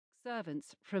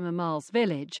Servants from Amal's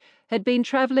village had been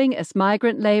travelling as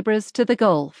migrant labourers to the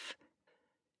Gulf.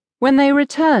 When they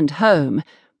returned home,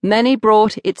 many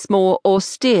brought its more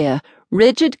austere,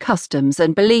 rigid customs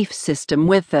and belief system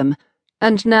with them,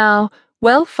 and now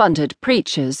well-funded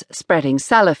preachers spreading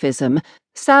Salafism,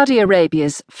 Saudi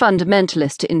Arabia's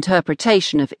fundamentalist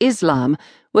interpretation of Islam,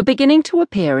 were beginning to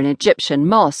appear in Egyptian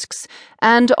mosques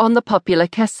and on the popular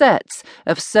cassettes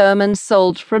of sermons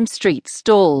sold from street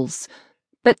stalls.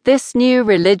 But this new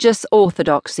religious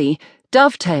orthodoxy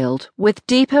dovetailed with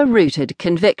deeper-rooted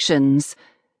convictions.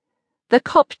 The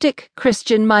Coptic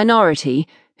Christian minority,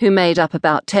 who made up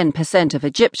about 10% of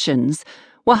Egyptians,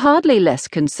 were hardly less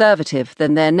conservative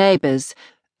than their neighbours,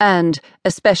 and,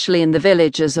 especially in the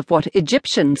villages of what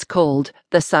Egyptians called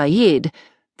the Sayyid,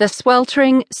 the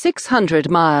sweltering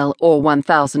 600-mile or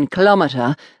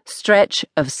 1,000-kilometre stretch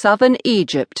of southern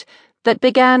Egypt that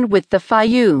began with the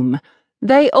Fayoum.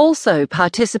 They also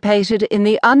participated in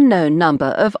the unknown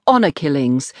number of honour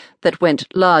killings that went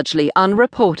largely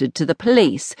unreported to the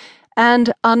police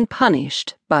and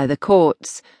unpunished by the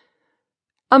courts.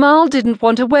 Amal didn't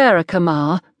want to wear a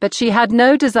khimar, but she had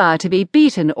no desire to be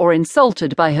beaten or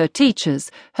insulted by her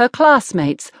teachers, her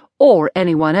classmates, or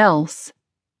anyone else.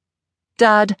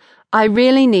 "Dad, I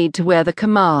really need to wear the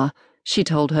khimar," she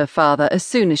told her father as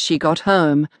soon as she got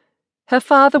home. Her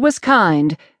father was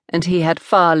kind, and he had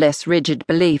far less rigid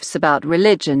beliefs about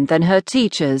religion than her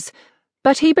teachers,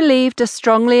 but he believed as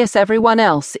strongly as everyone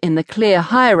else in the clear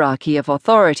hierarchy of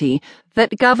authority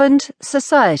that governed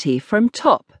society from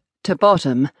top to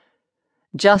bottom.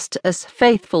 Just as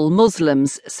faithful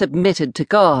Muslims submitted to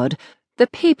God, the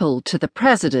people to the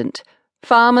president,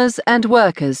 farmers and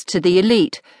workers to the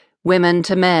elite, women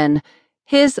to men,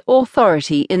 his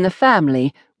authority in the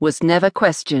family was never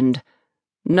questioned.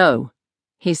 "No,"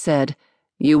 he said.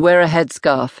 "You wear a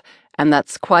headscarf, and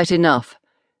that's quite enough.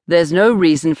 There's no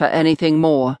reason for anything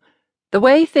more." The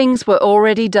way things were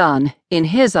already done, in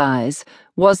his eyes,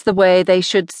 was the way they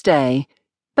should stay.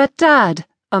 "But Dad,"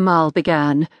 Amal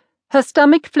began. Her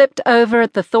stomach flipped over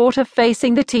at the thought of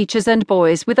facing the teachers and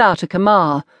boys without a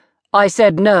khimar. "I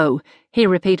said no," he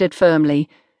repeated firmly.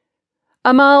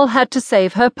 Amal had to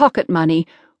save her pocket money,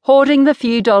 hoarding the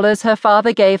few dollars her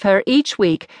father gave her each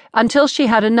week until she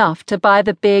had enough to buy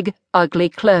the big, ugly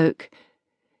cloak.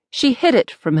 She hid it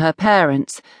from her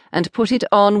parents and put it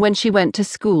on when she went to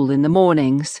school in the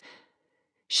mornings.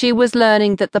 She was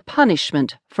learning that the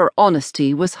punishment for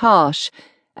honesty was harsh,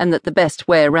 and that the best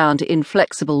way around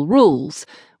inflexible rules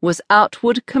was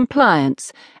outward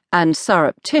compliance and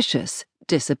surreptitious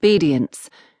disobedience.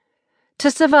 To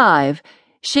survive,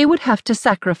 she would have to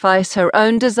sacrifice her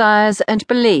own desires and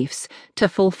beliefs to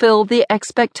fulfill the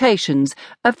expectations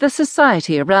of the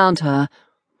society around her.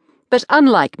 But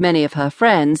unlike many of her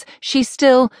friends, she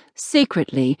still,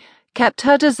 secretly, kept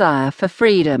her desire for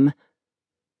freedom.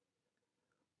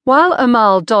 While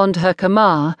Amal donned her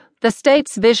khimar, the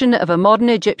state's vision of a modern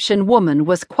Egyptian woman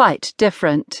was quite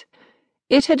different.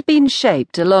 It had been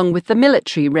shaped along with the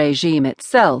military regime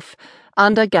itself,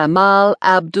 under Gamal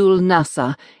Abdul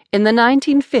Nasser, in the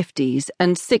 1950s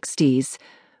and 60s,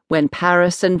 when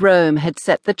Paris and Rome had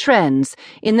set the trends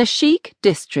in the chic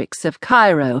districts of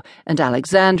Cairo and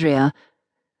Alexandria.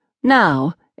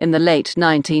 Now, in the late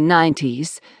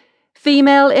 1990s,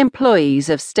 female employees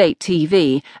of state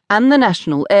TV and the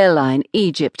national airline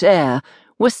Egypt Air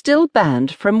were still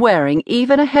banned from wearing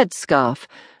even a headscarf,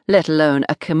 let alone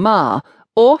a khimar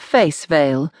or face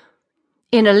veil.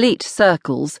 In elite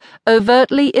circles,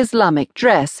 overtly Islamic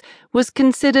dress was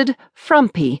considered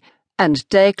frumpy and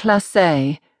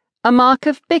déclassé, a mark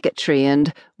of bigotry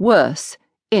and, worse,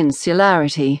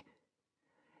 insularity.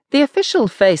 The official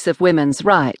face of women's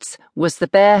rights was the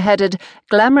bareheaded,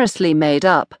 glamorously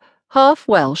made-up,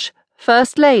 half-Welsh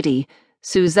First Lady,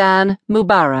 Suzanne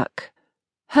Mubarak.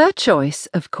 Her choice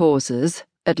of causes,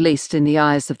 at least in the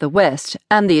eyes of the West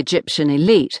and the Egyptian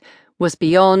elite, was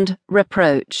beyond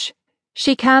reproach.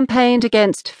 She campaigned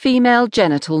against female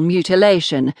genital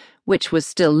mutilation, which was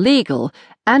still legal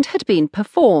and had been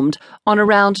performed on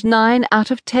around 9 out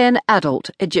of 10 adult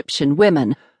Egyptian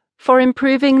women, for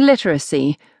improving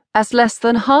literacy, as less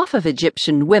than half of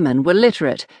Egyptian women were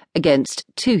literate against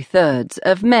 2/3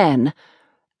 of men,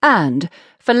 and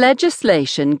for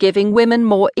legislation giving women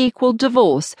more equal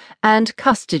divorce and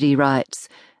custody rights,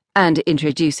 and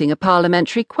introducing a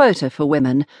parliamentary quota for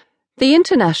women. The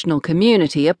international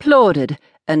community applauded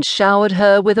and showered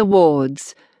her with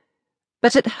awards.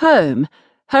 But at home,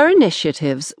 her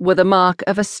initiatives were the mark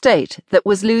of a state that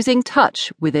was losing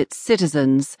touch with its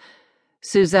citizens.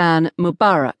 Suzanne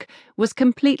Mubarak was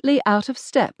completely out of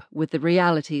step with the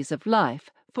realities of life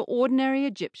for ordinary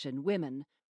Egyptian women.